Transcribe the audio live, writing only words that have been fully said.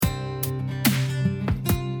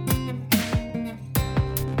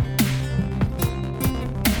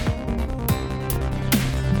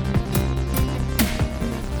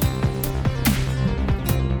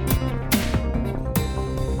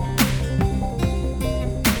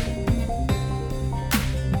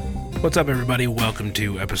What's up, everybody? Welcome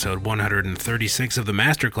to episode 136 of the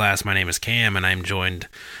Masterclass. My name is Cam, and I'm joined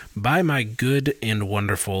by my good and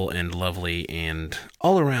wonderful and lovely and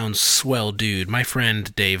all-around swell dude, my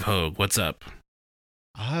friend Dave Hogue. What's up?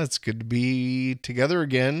 It's good to be together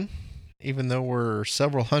again, even though we're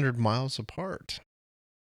several hundred miles apart.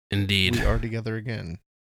 Indeed. We are together again.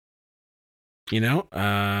 You know,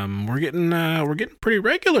 we're getting pretty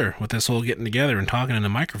regular with this whole getting together and talking in the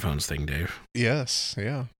microphones thing, Dave. Yes,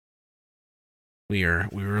 yeah. We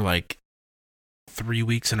were like 3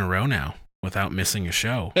 weeks in a row now without missing a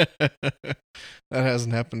show. That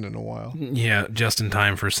hasn't happened in a while. Yeah, just in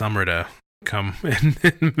time for summer to come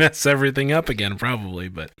and mess everything up again, probably,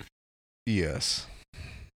 but... Yes,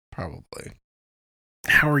 probably.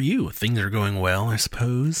 How are you? Things are going well, I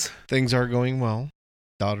suppose. Things are going well.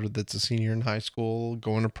 Daughter that's a senior in high school,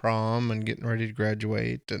 going to prom and getting ready to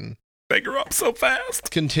graduate, and... They grew up so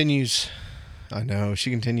fast. Continues... I know,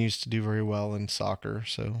 she continues to do very well in soccer,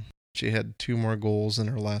 so she had 2 more goals in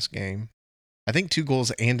her last game. I think 2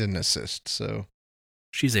 goals and an assist, so...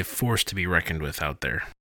 She's a force to be reckoned with out there.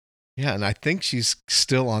 Yeah, and I think she's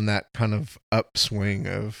still on that kind of upswing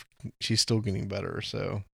of she's still getting better,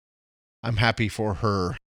 so I'm happy for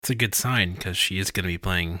her. It's a good sign, because she is going to be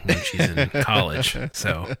playing when she's in college,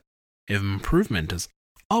 so improvement is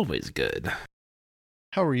always good.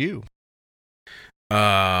 How are you?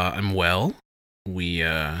 I'm well. We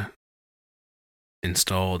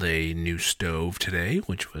installed a new stove today,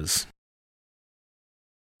 which was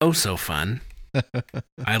oh so fun.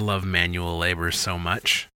 I love manual labor so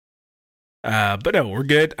much. But no, we're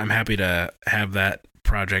good. I'm happy to have that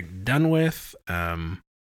project done with.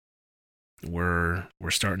 We're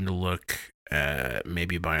starting to look at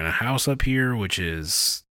maybe buying a house up here, which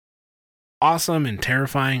is awesome and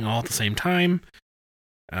terrifying all at the same time.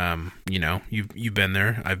 You know, you've been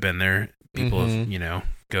there. I've been there. People, you know,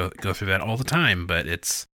 go through that all the time, but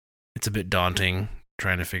it's a bit daunting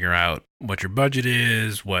trying to figure out what your budget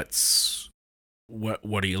is, what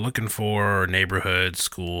are you looking for, neighborhoods,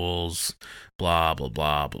 schools, blah blah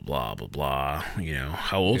blah blah blah blah blah. You know,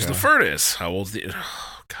 how old's the furnace? How old's the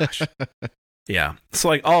gosh. Yeah. So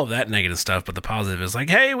like all of that negative stuff, but the positive is like,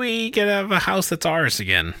 hey, we can have a house that's ours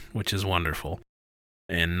again, which is wonderful.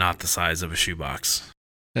 And not the size of a shoebox.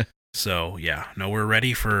 So yeah, no, we're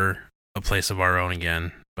ready for a place of our own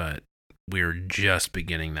again, but we're just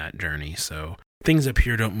beginning that journey. So things up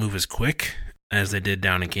here don't move as quick as they did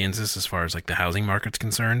down in Kansas as far as like the housing market's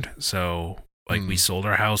concerned. So like we sold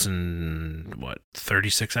our house in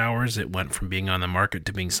 36 hours. It went from being on the market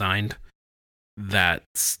to being signed.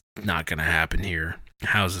 That's not going to happen here.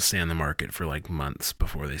 Houses stay on the market for like months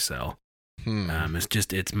before they sell.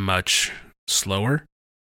 It's much slower,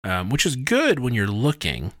 which is good when you're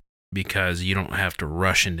looking, because you don't have to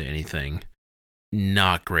rush into anything.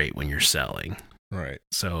 Not great when you're selling. Right.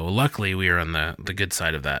 So luckily we are on the good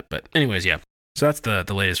side of that. But anyways, yeah. So that's the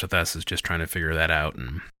latest with us, is just trying to figure that out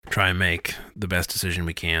and try and make the best decision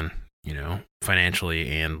we can, you know, financially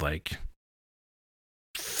and like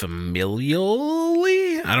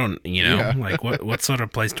familially. I don't, you know, like what sort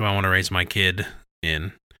of place do I want to raise my kid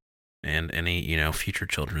in, and any, you know, future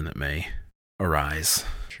children that may arise.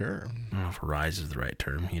 Sure. I don't know if arise is the right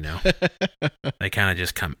term, you know. They kind of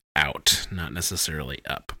just come out, not necessarily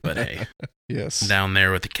up, but hey. Yes. Down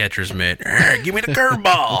there with the catcher's mitt. Give me the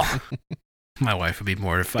curveball. My wife would be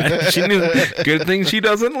mortified if she knew. Good thing she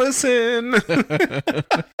doesn't listen.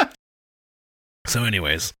 So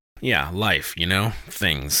anyways, yeah, life, you know,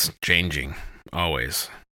 things changing, always.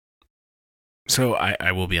 So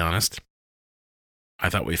I will be honest. I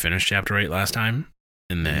thought we finished chapter 8 last time.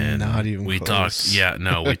 And then not even we close. talked. Yeah,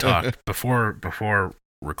 no, we talked before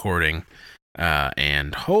recording,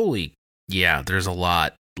 and holy, yeah, there's a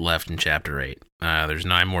lot left in chapter 8. There's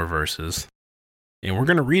 9 more verses, and we're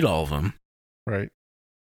gonna read all of them. Right.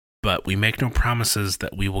 But we make no promises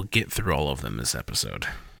that we will get through all of them this episode,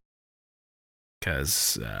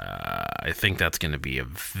 because I think that's going to be a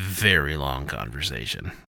very long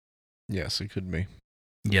conversation. Yes, it could be.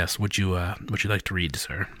 Yes, would you like to read,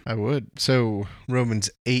 sir? I would. So,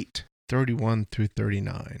 Romans 8:31 through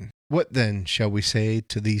 39. What then shall we say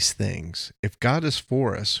to these things? If God is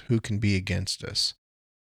for us, who can be against us?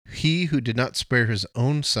 He who did not spare his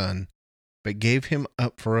own son, but gave him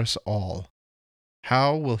up for us all,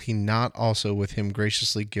 how will he not also with him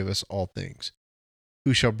graciously give us all things?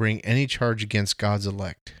 Who shall bring any charge against God's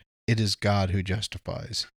elect? It is God who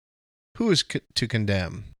justifies. Who is to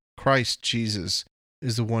condemn? Christ Jesus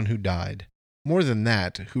is the one who died. More than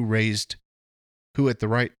that, who was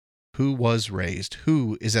raised,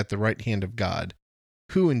 who is at the right hand of God,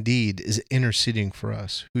 who indeed is interceding for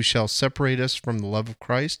us. Who shall separate us from the love of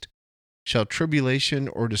Christ? shall tribulation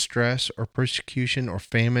or distress or persecution or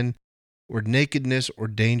famine or nakedness or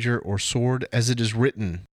danger or sword, as it is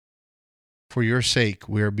written, for your sake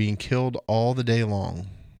we are being killed all the day long.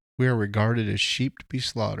 We are regarded as sheep to be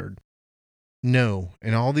slaughtered. No,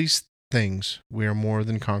 in all these things we are more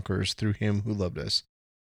than conquerors through him who loved us.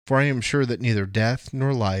 For I am sure that neither death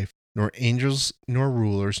nor life, nor angels nor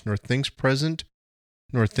rulers, nor things present,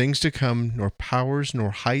 nor things to come, nor powers,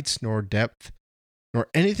 nor heights, nor depth, nor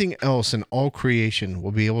anything else in all creation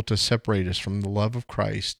will be able to separate us from the love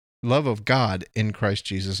of God in Christ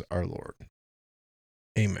Jesus our Lord.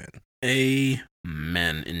 Amen.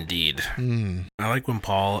 Amen, indeed. I like when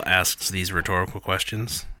Paul asks these rhetorical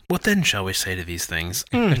questions. What then shall we say to these things?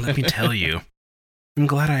 Let me tell you. I'm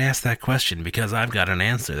glad I asked that question because I've got an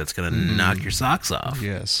answer that's going to knock your socks off.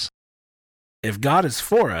 Yes. If God is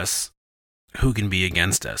for us, who can be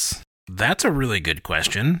against us? That's a really good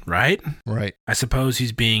question, right? Right. I suppose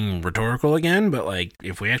he's being rhetorical again, but like,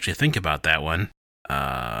 if we actually think about that one,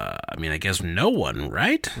 I guess no one,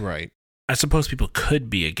 right? Right. I suppose people could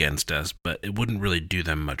be against us, but it wouldn't really do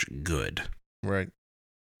them much good. Right.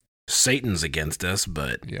 Satan's against us,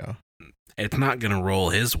 but yeah, it's not going to roll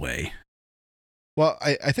his way. Well,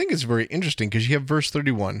 I think it's very interesting because you have verse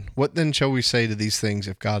 31. What then shall we say to these things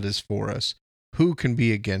if God is for us? Who can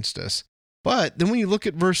be against us? But then when you look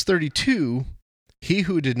at verse 32, he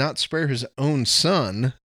who did not spare his own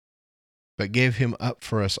son, but gave him up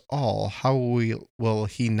for us all, how will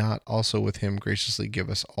he not also with him graciously give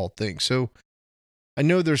us all things? So I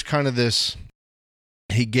know there's kind of this,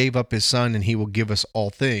 he gave up his son and he will give us all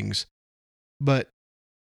things. But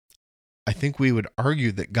I think we would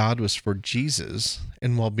argue that God was for Jesus,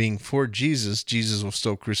 and while being for Jesus, Jesus was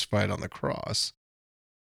still crucified on the cross.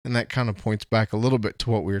 And that kind of points back a little bit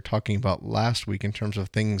to what we were talking about last week in terms of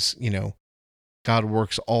things, God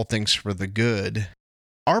works all things for the good.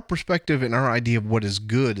 Our perspective and our idea of what is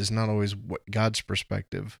good is not always what God's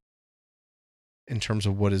perspective in terms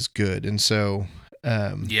of what is good. And so,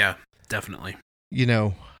 yeah, definitely.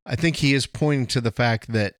 I think he is pointing to the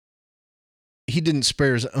fact that he didn't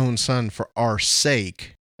spare his own son for our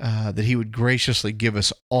sake, that he would graciously give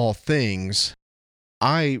us all things.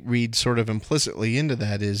 I read sort of implicitly into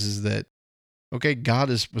that is that, okay, God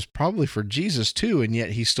was probably for Jesus too, and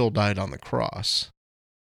yet he still died on the cross.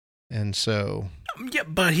 And so... Yeah,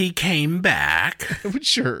 but he came back.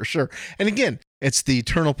 Sure. And again, it's the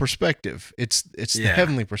eternal perspective. It's the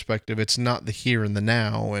heavenly perspective. It's not the here and the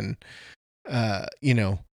now. And,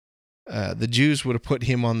 the Jews would have put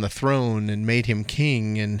him on the throne and made him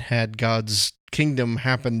king and had God's kingdom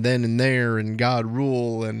happen then and there and God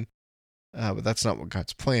rule. And but that's not what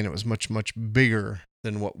God's plan. It was much, much bigger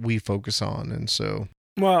than what we focus on. And so...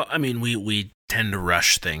 Well, I mean, we tend to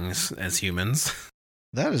rush things as humans.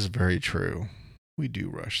 That is very true. We do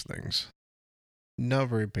rush things. Not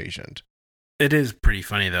very patient. It is pretty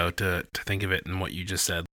funny, though, to think of it in what you just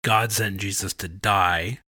said. God sent Jesus to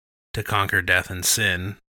die to conquer death and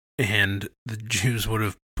sin, and the Jews would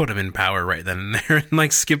have put him in power right then and there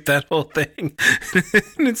and, skip that whole thing.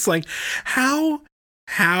 And it's like, how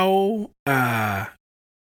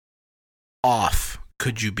off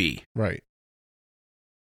could you be? Right.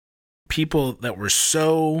 People that were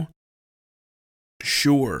so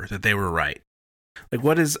sure that they were right. Like,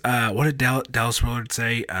 what did Dallas Willard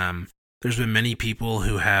say? There's been many people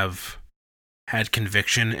who have had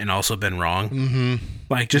conviction and also been wrong. Mm-hmm.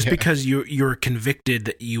 Like, just because you're convicted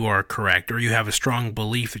that you are correct, or you have a strong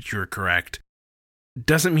belief that you're correct,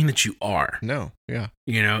 doesn't mean that you are. No, yeah.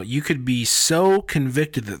 You could be so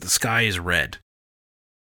convicted that the sky is red.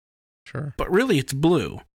 Sure. But really it's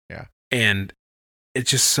blue. Yeah. And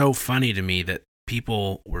it's just so funny to me that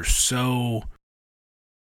people were so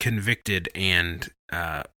convicted and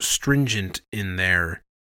stringent in their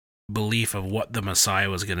belief of what the Messiah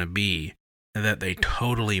was going to be, and that they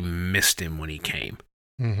totally missed him when he came.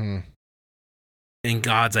 Mm-hmm. And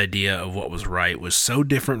God's idea of what was right was so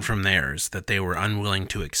different from theirs that they were unwilling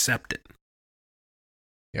to accept it.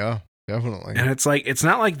 Yeah, definitely. And it's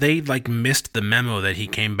not like they missed the memo that he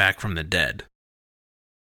came back from the dead.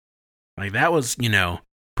 Like, that was,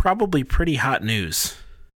 probably pretty hot news.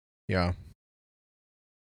 Yeah.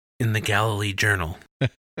 In the Galilee Journal.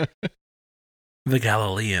 The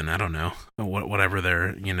Galilean, I don't know. Whatever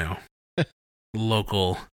their,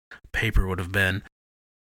 local paper would have been.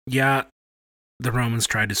 Yeah, the Romans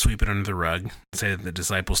tried to sweep it under the rug, say that the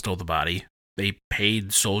disciples stole the body. They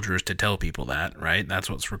paid soldiers to tell people that, right? That's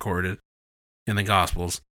what's recorded in the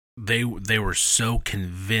Gospels. They were so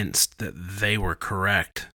convinced that they were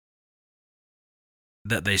correct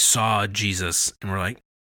that they saw Jesus and were like,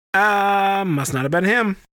 must not have been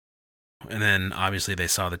him. And then obviously they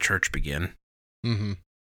saw the church begin. Mm-hmm.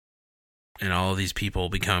 And all of these people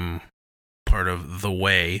become part of the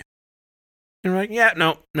way. And we're like, yeah,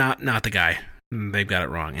 no, not the guy. They've got it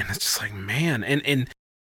wrong. And it's just like, man. And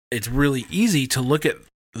it's really easy to look at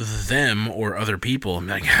them or other people and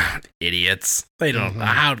be like, idiots. They don't know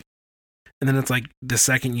how. And then it's like the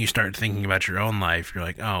second you start thinking about your own life, you're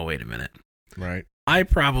like, oh, wait a minute. Right. I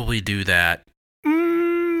probably do that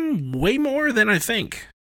way more than I think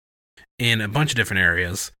in a bunch of different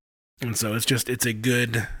areas. And so it's a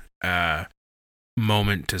good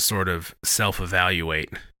moment to sort of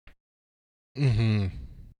self-evaluate. Mm-hmm.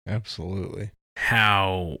 Absolutely.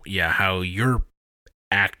 How you're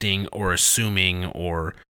acting or assuming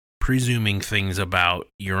or presuming things about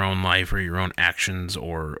your own life or your own actions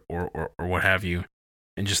or what have you.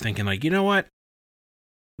 And just thinking like, you know what?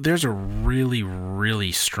 There's a really,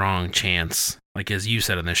 really strong chance, like as you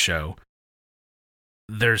said in this show,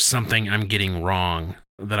 there's something I'm getting wrong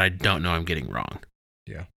that I don't know I'm getting wrong.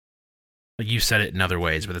 Yeah. Like you said it in other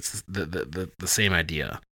ways, but it's the same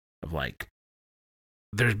idea of like,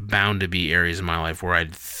 there's bound to be areas in my life where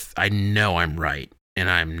I know I'm right, and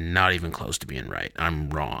I'm not even close to being right. I'm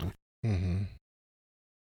wrong. Mm-hmm.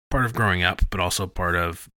 Part of growing up, but also part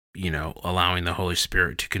of, allowing the Holy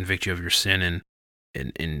Spirit to convict you of your sin and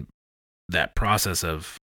in that process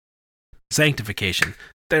of sanctification.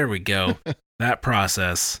 There we go. That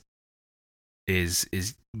process is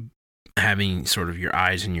having sort of your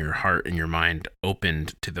eyes and your heart and your mind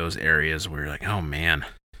opened to those areas where you're like, oh man,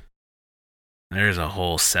 there's a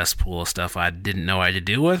whole cesspool of stuff I didn't know I had to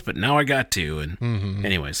deal with, but now I got to. And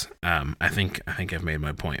anyways, I think I've made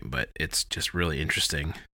my point, but it's just really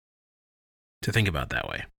interesting to think about that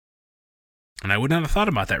way. And I would not have thought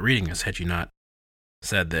about that reading this had you not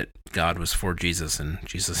said that God was for Jesus and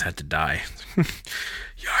Jesus had to die.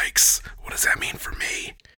 Yikes. What does that mean for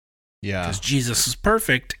me? Yeah. Because Jesus is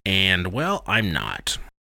perfect and, well, I'm not.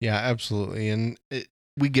 Yeah, absolutely. And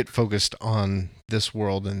we get focused on this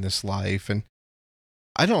world and this life. And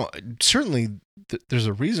certainly there's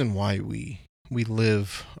a reason why we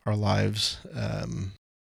live our lives. I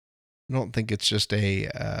don't think it's just a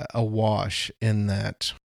wash in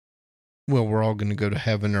that, well, we're all going to go to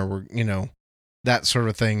heaven or we're, that sort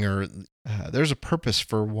of thing. Or there's a purpose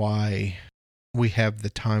for why we have the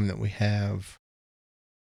time that we have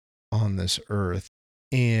on this earth.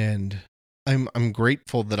 And I'm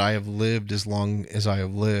grateful that I have lived as long as I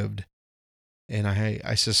have lived. And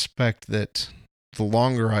I suspect that the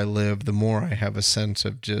longer I live, the more I have a sense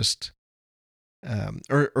of just,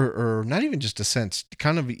 or not even just a sense,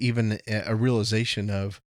 kind of even a realization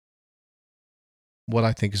of what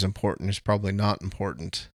I think is important is probably not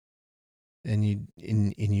important. And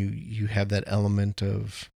you have that element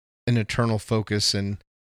of an eternal focus. And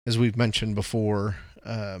as we've mentioned before,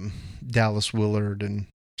 Dallas Willard and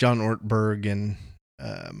John Ortberg and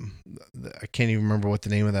I can't even remember what the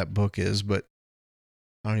name of that book is, but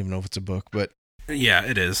I don't even know if it's a book, but yeah,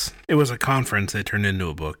 it is. It was a conference. It turned into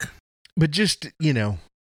a book. But just,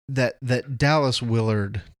 that Dallas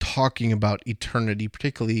Willard talking about eternity,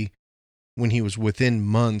 particularly when he was within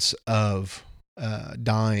months of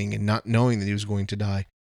dying and not knowing that he was going to die,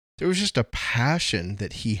 there was just a passion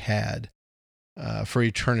that he had for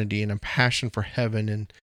eternity and a passion for heaven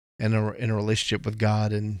and in a relationship with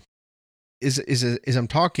God. And as I'm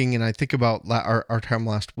talking and I think about our time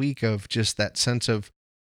last week of just that sense of,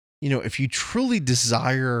 if you truly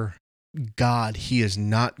desire God, he is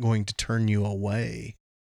not going to turn you away.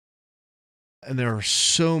 And there are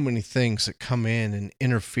so many things that come in and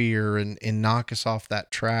interfere and knock us off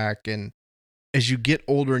that track. And as you get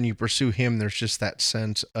older and you pursue him, there's just that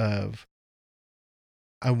sense of,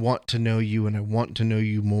 I want to know you and I want to know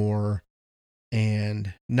you more.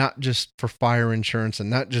 And not just for fire insurance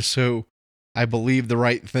and not just so I believe the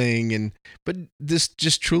right thing, but this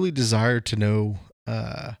just truly desire to know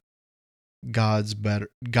God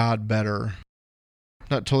better.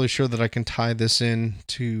 Not totally sure that I can tie this in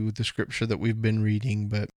to the scripture that we've been reading,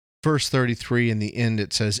 but verse 33 in the end,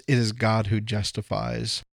 it says, it is God who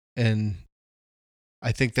justifies. And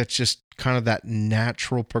I think that's just kind of that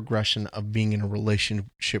natural progression of being in a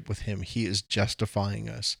relationship with him. He is justifying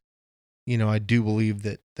us. I do believe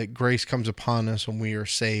that grace comes upon us when we are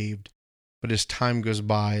saved, but as time goes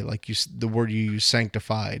by, like the word you use,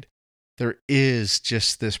 sanctified, there is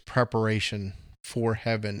just this preparation for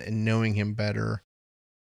heaven and knowing him better.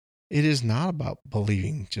 It is not about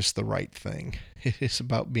believing just the right thing. It is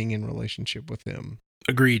about being in relationship with him.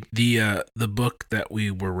 Agreed. The book that we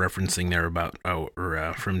were referencing there about,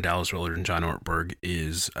 from Dallas Willard and John Ortberg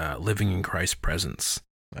is Living in Christ's Presence.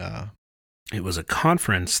 It was a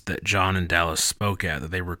conference that John and Dallas spoke at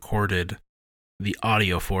that they recorded the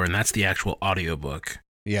audio for, and that's the actual audiobook.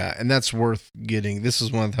 Yeah, and that's worth getting. This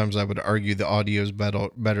is one of the times I would argue the audio is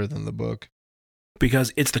better than the book.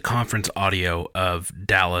 Because it's the conference audio of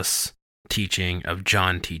Dallas teaching, of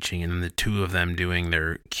John teaching, and then the two of them doing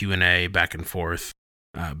their Q&A back and forth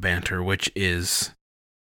banter, which is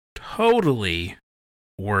totally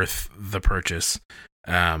worth the purchase.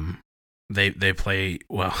 They play,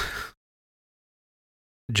 well,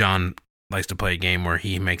 John likes to play a game where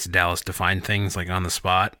he makes Dallas define things like on the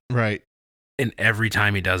spot. Right. And every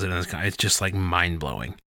time he does it, it's just like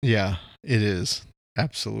mind-blowing. Yeah, it is.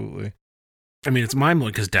 Absolutely. I mean, it's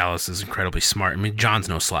mind-blowing because Dallas is incredibly smart. I mean, John's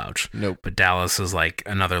no slouch. Nope. But Dallas is like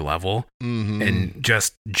another level. Mm-hmm. And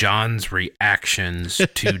just John's reactions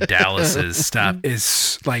to Dallas's stuff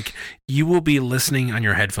is like, you will be listening on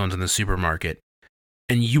your headphones in the supermarket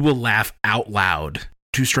and you will laugh out loud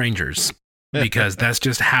to strangers because that's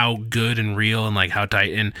just how good and real and like how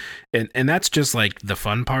tight. And that's just like the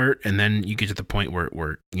fun part. And then you get to the point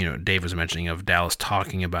where you know, Dave was mentioning of Dallas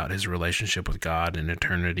talking about his relationship with God and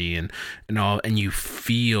eternity and all, and you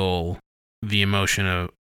feel the emotion of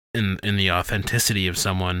in the authenticity of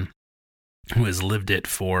someone who has lived it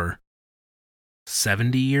for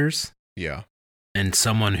 70 years. Yeah. And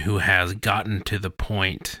someone who has gotten to the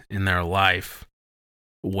point in their life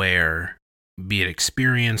where, be it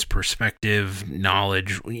experience, perspective,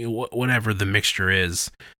 knowledge, whatever the mixture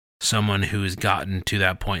is, someone who's gotten to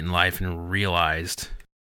that point in life and realized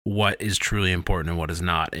what is truly important and what is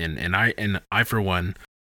not. And I for one,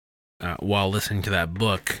 while listening to that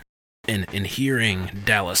book and hearing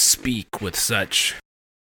Dallas speak with such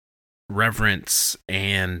reverence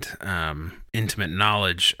and intimate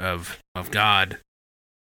knowledge of God,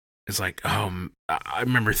 it's like, I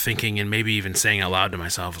remember thinking and maybe even saying out loud to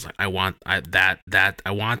myself, I was like, I want that.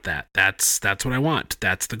 That's what I want.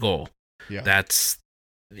 That's the goal. Yeah. That's,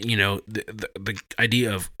 you know, the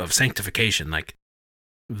idea of sanctification. Like,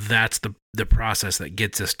 that's the process that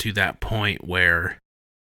gets us to that point where,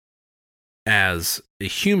 as a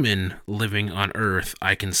human living on earth,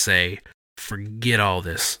 I can say, forget all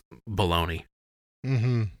this baloney.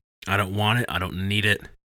 Mm-hmm. I don't want it. I don't need it.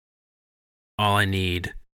 All I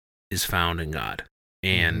need is found in God.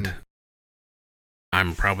 And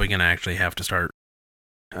I'm probably going to actually have to start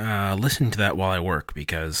listening to that while I work,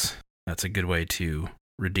 because that's a good way to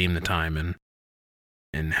redeem the time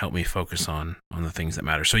and help me focus on the things that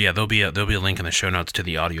matter. So yeah, there'll be a link in the show notes to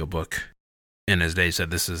the audiobook. And as Dave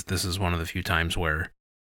said, this is one of the few times where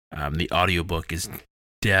the audiobook is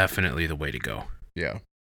definitely the way to go. Yeah.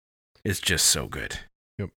 It's just so good.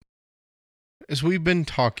 Yep. As we've been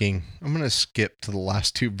talking, I'm going to skip to the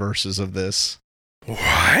last two verses of this.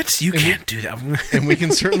 What? You can't do that. And we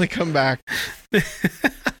can certainly come back.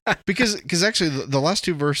 Because actually the last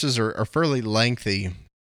two verses are fairly lengthy,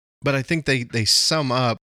 but I think they sum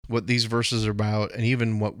up what these verses are about and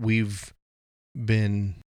even what we've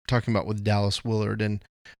been talking about with Dallas Willard. And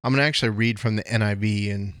I'm going to actually read from the NIV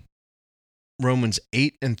in Romans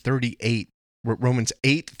 8 and 38. Romans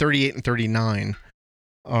 8, 38 and 39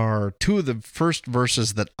 are two of the first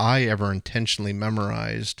verses that I ever intentionally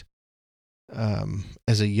memorized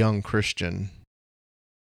as a young Christian.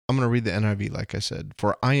 I'm going to read the NIV like I said.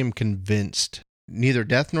 For I am convinced neither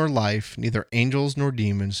death nor life, neither angels nor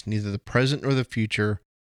demons, neither the present nor the future,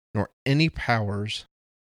 nor any powers,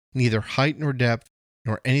 neither height nor depth,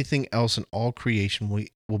 nor anything else in all creation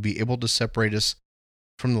will be able to separate us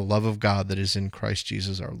from the love of God that is in Christ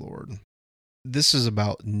Jesus our Lord. This is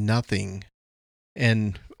about nothing.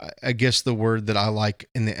 And I guess the word that I like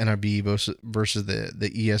in the NIV versus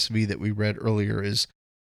the ESV that we read earlier is,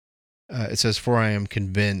 it says, for I am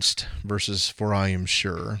convinced versus for I am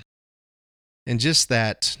sure. And just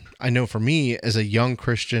that, I know for me as a young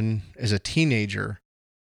Christian, as a teenager,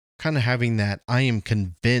 kind of having that, I am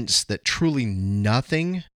convinced that truly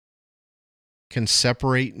nothing can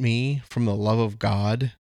separate me from the love of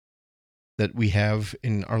God that we have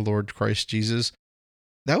in our Lord Christ Jesus.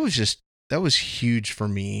 That was huge for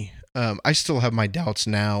me. I still have my doubts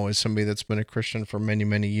now as somebody that's been a Christian for many,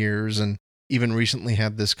 many years, and even recently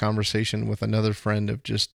had this conversation with another friend of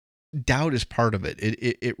just doubt is part of it.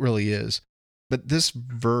 It really is. But this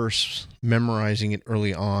verse, memorizing it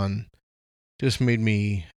early on, just made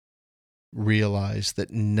me realize that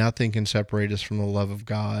nothing can separate us from the love of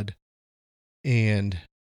God. And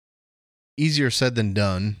easier said than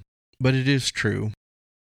done, but it is true.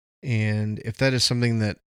 And if that is something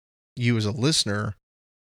that you as a listener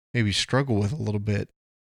maybe struggle with a little bit,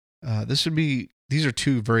 these are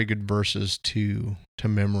two very good verses to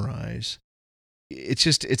memorize.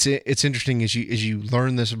 it's interesting as you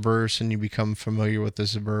learn this verse and you become familiar with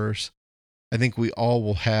this verse. I think we all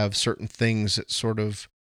will have certain things that sort of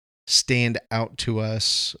stand out to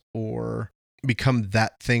us or become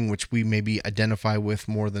that thing which we maybe identify with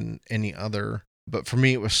more than any other. But for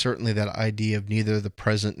me, it was certainly that idea of neither the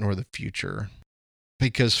present nor the future.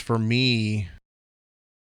 Because for me,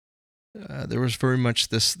 there was very much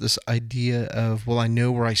this idea of, well, I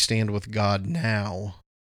know where I stand with God now,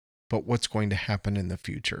 but what's going to happen in the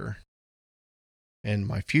future? And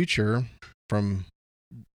my future from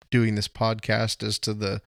doing this podcast as to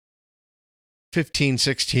the 15,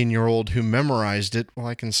 16-year-old who memorized it, well,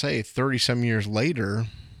 I can say 30 some years later,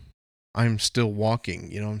 I'm still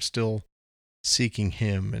walking, I'm still seeking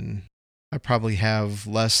him, and I probably have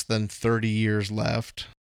less than 30 years left.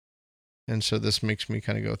 And so this makes me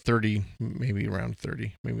kind of go 30, maybe around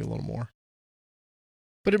 30, maybe a little more.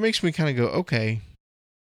 But it makes me kind of go, okay,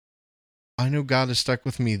 I know God has stuck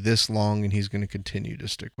with me this long and he's going to continue to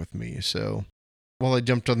stick with me. So while I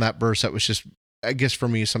jumped on that verse, that was just, I guess for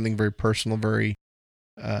me, something very personal, very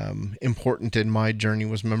important in my journey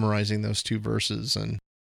was memorizing those two verses. And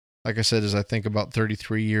like I said, as I think about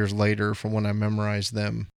 33 years later from when I memorized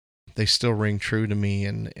them, they still ring true to me.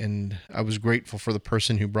 And I was grateful for the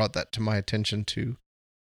person who brought that to my attention to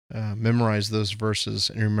memorize those verses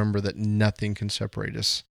and remember that nothing can separate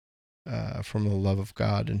us from the love of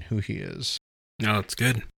God and who he is. No, it's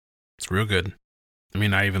good. It's real good. I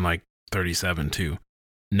mean, I even like 37 too.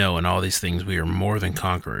 No, in all these things, we are more than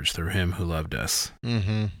conquerors through him who loved us.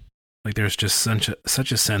 Mm-hmm. Like there's just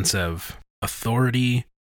such a sense of authority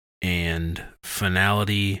and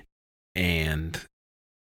finality and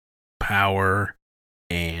power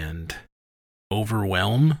and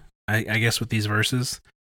overwhelm, I guess, with these verses.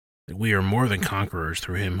 We are more than conquerors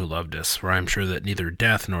through him who loved us, for I am sure that neither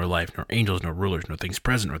death nor life nor angels nor rulers nor things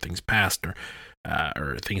present nor things past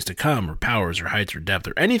or things to come or powers or heights or depth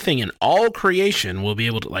or anything in all creation will be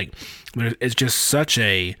able to, like, it's just such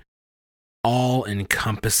a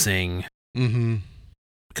all-encompassing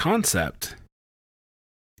concept.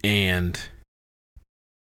 And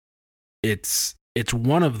it's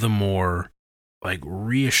one of the more, like,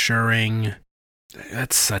 reassuring,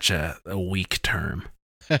 that's such a weak term.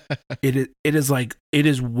 It is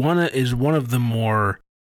one of the more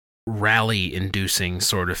rally inducing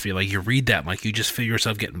sort of feel. Like you read that, like you just feel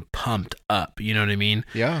yourself getting pumped up. You know what I mean?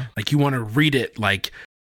 Yeah. Like you want to read it, like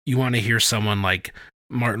you want to hear someone like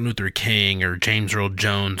Martin Luther King or James Earl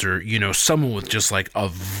Jones or, someone with just like a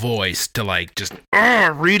voice to like just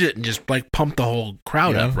read it and just like pump the whole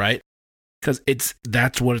crowd up, right? Because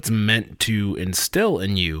that's what it's meant to instill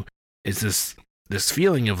in you, is this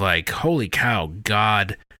feeling of like, holy cow,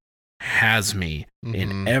 God has me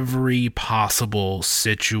in every possible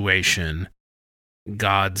situation.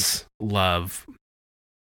 God's love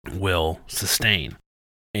will sustain.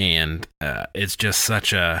 And it's just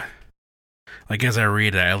such a, like, as I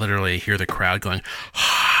read it, I literally hear the crowd going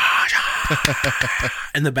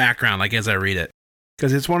in the background, like as I read it.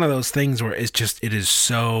 Because it's one of those things where it is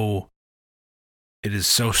so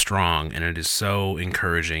strong, and it is so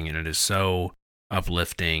encouraging, and it is so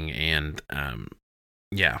uplifting, and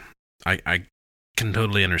I can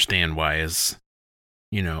totally understand why, as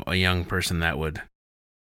a young person, that would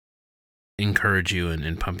encourage you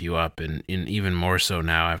and pump you up, and even more so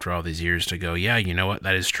now after all these years to go, yeah, you know what,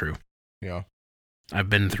 that is true. Yeah, I've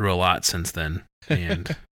been through a lot since then,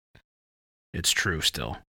 and it's true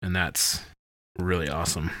still, and that's really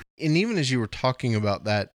awesome. And even as you were talking about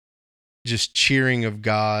that, just cheering of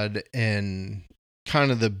God and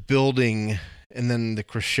kind of the building and then the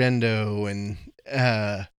crescendo, and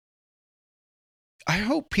I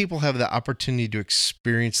hope people have the opportunity to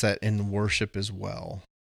experience that in worship as well.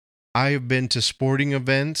 I have been to sporting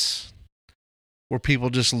events where people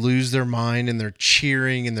just lose their mind and they're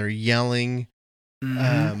cheering and they're yelling.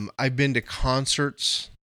 I've been to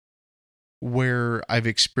concerts where I've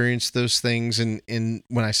experienced those things. And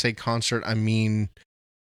when I say concert, I mean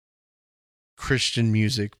Christian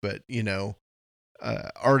music, but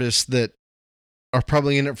artists that are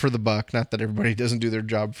probably in it for the buck. Not that everybody doesn't do their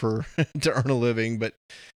job to earn a living, but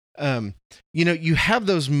you have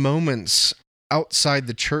those moments outside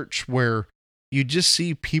the church where you just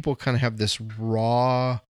see people kind of have this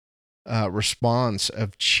raw response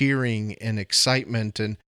of cheering and excitement.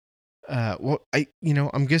 And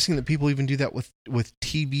I'm guessing that people even do that with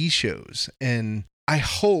TV shows. And I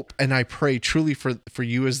hope and I pray truly for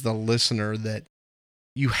you as the listener that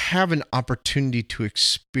you have an opportunity to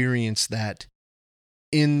experience that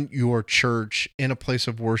in your church, in a place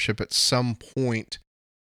of worship at some point,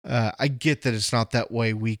 I get that it's not that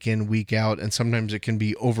way week in, week out, and sometimes it can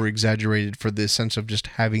be over exaggerated for the sense of just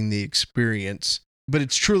having the experience. But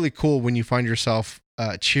it's truly cool when you find yourself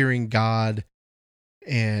cheering God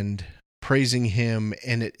and praising Him,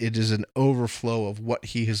 and it is an overflow of what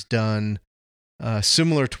He has done,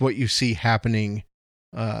 similar to what you see happening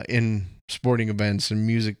in sporting events and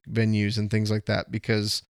music venues and things like that.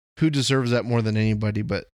 Because who deserves that more than anybody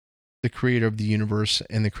but the creator of the universe,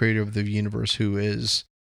 and the creator of the universe who is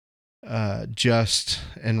just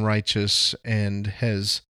and righteous and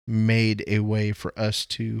has made a way for us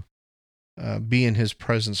to be in His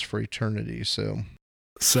presence for eternity.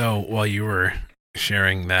 So while you were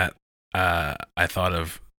sharing that, I thought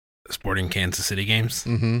of sporting Kansas City games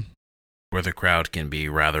where the crowd can be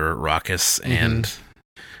rather raucous and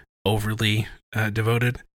overly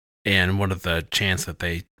devoted. And one of the chants that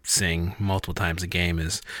they sing multiple times a game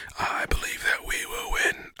is, "I believe that we will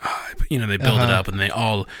win." They build it up, and they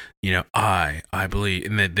all, I believe,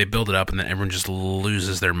 and they build it up, and then everyone just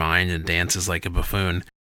loses their mind and dances like a buffoon.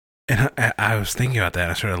 And I was thinking about that.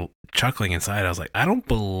 I started chuckling inside. I was like, I don't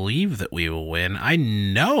believe that we will win. I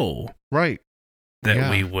know that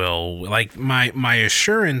we will. Like my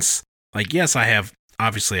assurance, like, yes, I have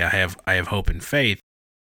hope and faith,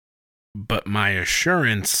 but my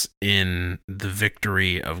assurance in the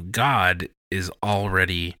victory of God is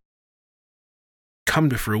already come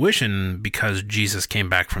to fruition because Jesus came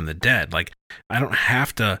back from the dead. Like, I don't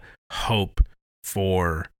have to hope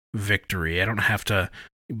for victory. I don't have to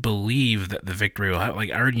believe that the victory will happen.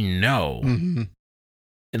 Like, I already know. And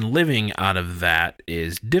living out of that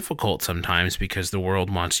is difficult sometimes because the world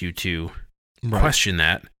wants you to question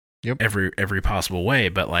that every possible way.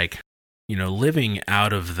 But living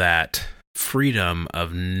out of that freedom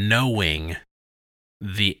of knowing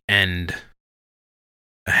the end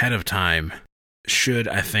ahead of time should,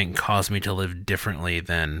 I think, cause me to live differently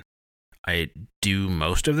than I do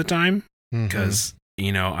most of the time. Because,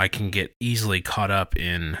 I can get easily caught up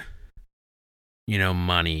in,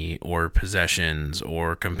 money or possessions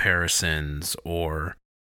or comparisons or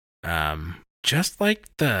just like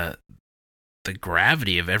the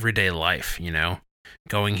gravity of everyday life,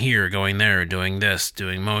 going here, going there, doing this,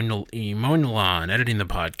 doing mowing the lawn, editing the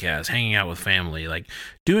podcast, hanging out with family, like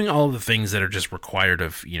doing all of the things that are just required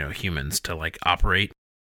of, humans to operate,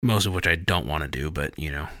 most of which I don't want to do, but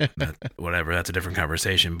whatever, that's a different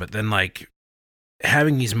conversation. But then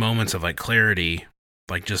having these moments of clarity,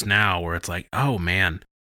 like just now, where it's like, oh man,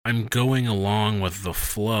 I'm going along with the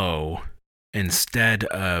flow instead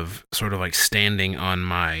of sort of standing on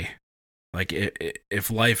my,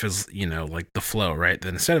 if life is, the flow, right?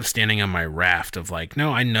 Then instead of standing on my raft of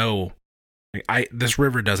no, I know this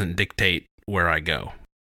river doesn't dictate where I go.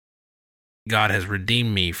 God has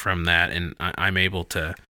redeemed me from that. And I'm able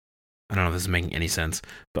to, I don't know if this is making any sense,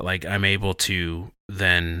 but I'm able to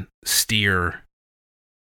then steer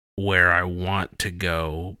where I want to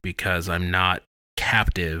go because I'm not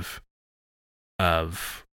captive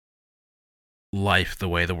of life the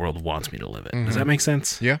way the world wants me to live it. Does that make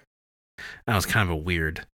sense? Yeah. That was kind of a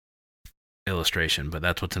weird illustration, but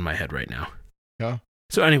that's what's in my head right now. Yeah.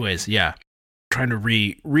 So anyways, trying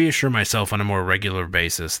to reassure myself on a more regular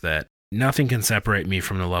basis that nothing can separate me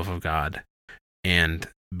from the love of God. And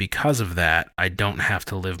because of that, I don't have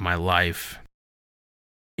to live my life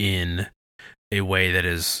in a way that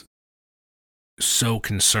is so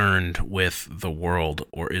concerned with the world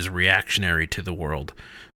or is reactionary to the world,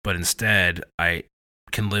 but instead I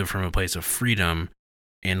can live from a place of freedom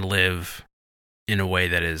and live in a way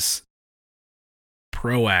that is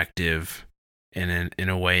proactive and in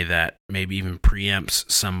a way that maybe even preempts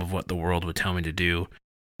some of what the world would tell me to do.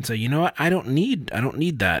 And so, you know what? I don't need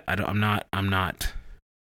that. I'm not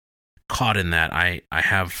caught in that. I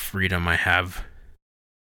have freedom. I have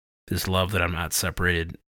this love that I'm not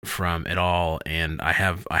separated from at all. And I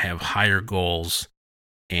have higher goals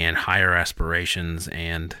and higher aspirations,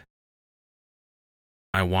 and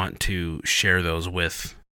I want to share those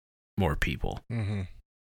with more people. Mm-hmm.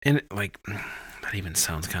 And that even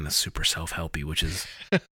sounds kind of super self-helpy, which is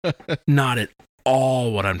not at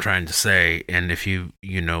all what I'm trying to say. And if you've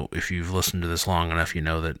listened to this long enough, you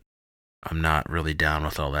know that I'm not really down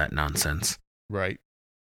with all that nonsense. Right.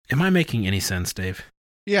 Am I making any sense, Dave?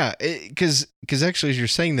 Yeah, because actually, as you're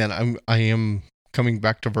saying that, I am coming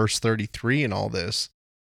back to verse 33 in all this.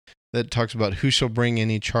 That talks about who shall bring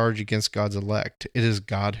any charge against God's elect. It is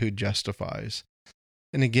God who justifies.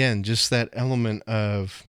 And again, just that element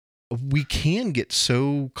of we can get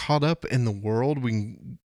so caught up in the world. We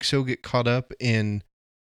can so get caught up in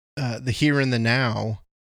the here and the now.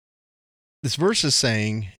 This verse is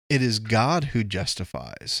saying it is God who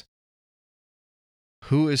justifies.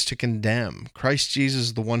 who is to condemn? Christ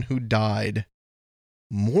Jesus, the one who died.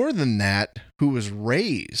 More than that, who was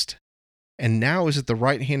raised and now is at the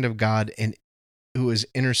right hand of God and who is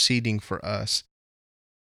interceding for us.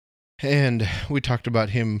 And we talked about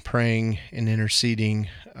him praying and interceding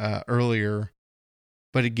earlier.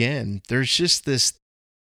 But again, there's just this,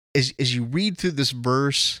 as you read through this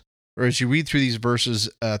verse, or as you read through these verses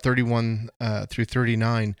 31 through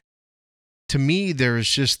 39, to me, there is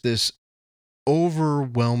just this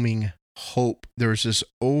overwhelming hope. There's this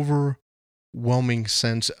overwhelming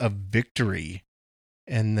sense of victory,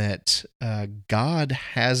 and that God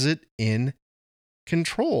has it in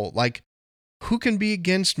control. Like, who can be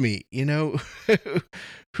against me? You know,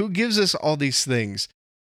 who gives us all these things?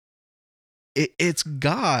 It's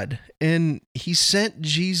God, and he sent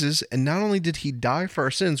Jesus, and not only did he die for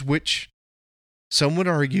our sins, which some would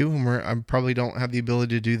argue, and I probably don't have the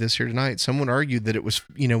ability to do this here tonight, some would argue that it was,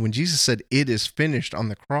 you know, when Jesus said, "It is finished" on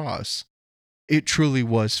the cross, it truly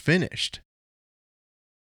was finished.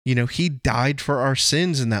 You know, he died for our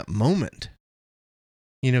sins in that moment.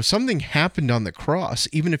 You know, something happened on the cross,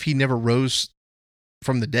 even if he never rose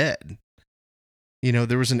from the dead. You know,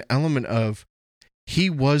 there was an element of, he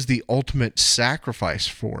was the ultimate sacrifice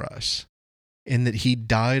for us, in that he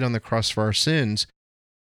died on the cross for our sins.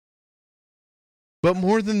 But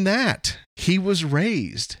more than that, he was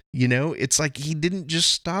raised. You know, it's like he didn't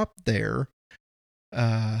just stop there.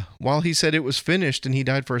 While he said it was finished and he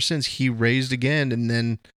died for our sins, he raised again and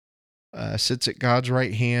then sits at God's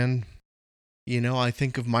right hand. You know, I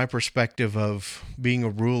think of my perspective of being a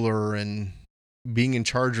ruler and being in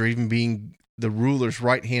charge, or even being the ruler's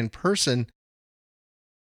right-hand person.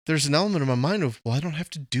 There's an element in my mind of, well, I don't have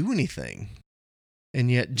to do anything. And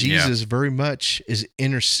yet Jesus very much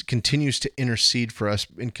continues to intercede for us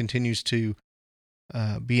and continues to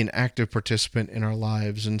be an active participant in our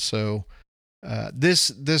lives. And so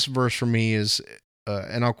this verse for me is,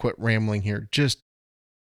 and I'll quit rambling here, just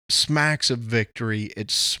smacks of victory. It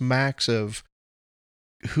smacks of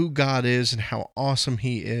who God is and how awesome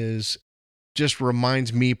he is. Just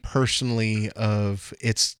reminds me personally of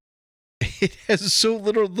it has so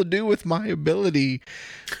little to do with my ability,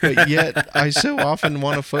 but yet I so often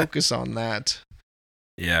want to focus on that.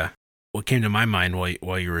 Yeah. What came to my mind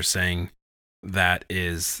while you were saying that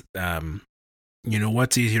is, you know,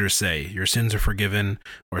 what's easier to say? Your sins are forgiven,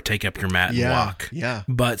 or take up your mat and walk. Yeah.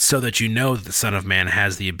 But so that you know that the Son of Man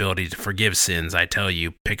has the ability to forgive sins, I tell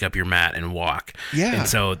you, pick up your mat and walk. Yeah. And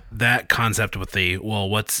so that concept with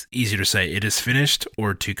what's easier to say? It is finished,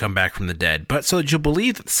 or to come back from the dead. But so that you'll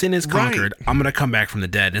believe that sin is conquered, right. I'm going to come back from the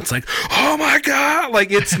dead. And it's like, oh my God, like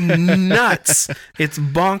it's nuts. It's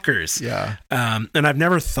bonkers. Yeah. And I've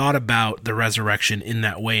never thought about the resurrection in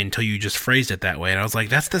that way until you just phrased it that way. And I was like,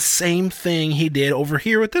 that's the same thing he did over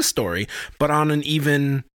here with this story, but on an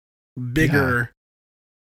even bigger.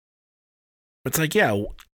 It's like, yeah,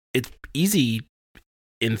 it's easy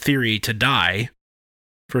in theory to die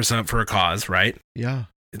for a cause, right? Yeah.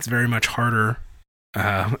 It's very much harder,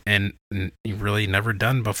 and really never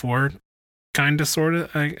done before, kind of, sort of,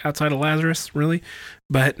 outside of Lazarus, really,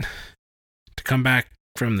 but to come back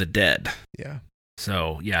from the dead. Yeah.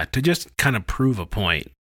 So yeah, to just kind of prove a point,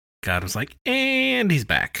 God was like, and he's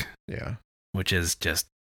back. Yeah. Which is just,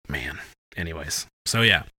 man. Anyways, so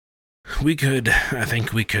yeah, I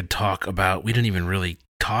think we could talk about, we didn't even really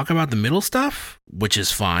talk about the middle stuff, which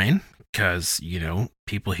is fine, because, you know,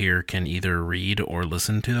 people here can either read or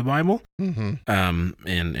listen to the Bible, and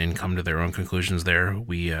come to their own conclusions there.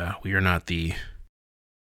 We are not the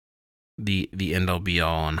end all be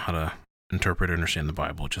all on how to interpret or understand the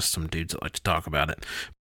Bible, just some dudes that like to talk about it.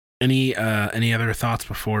 Any other thoughts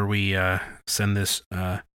before we send this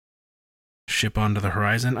ship onto the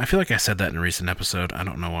horizon? I feel like I said that in a recent episode. I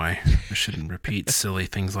don't know why. I shouldn't repeat silly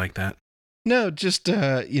things like that. No, just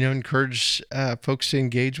encourage folks to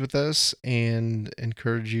engage with us, and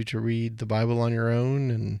encourage you to read the Bible on your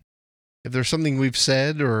own. And if there's something we've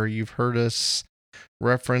said or you've heard us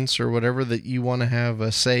reference or whatever that you want to have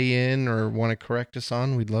a say in or want to correct us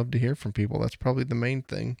on, we'd love to hear from people. That's probably the main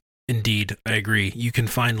thing. Indeed, I agree. You can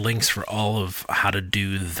find links for all of how to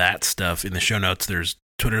do that stuff in the show notes. There's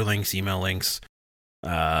Twitter links, email links,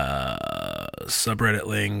 subreddit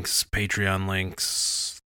links, Patreon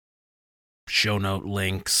links, show note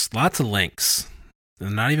links, lots of links.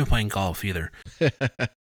 I'm not even playing golf either. All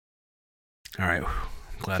right. I'm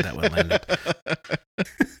glad that one landed.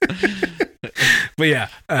 But yeah,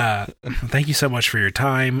 thank you so much for your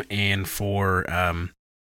time and for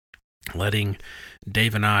letting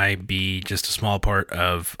Dave and I be just a small part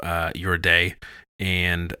of your day.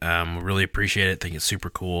 And really appreciate it. Think it's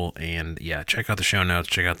super cool. And yeah, check out the show notes.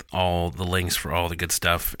 Check out all the links for all the good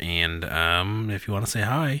stuff. And if you want to say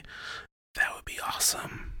hi, that would be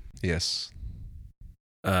awesome. Yes.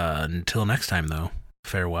 Until next time, though,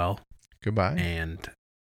 farewell. Goodbye. And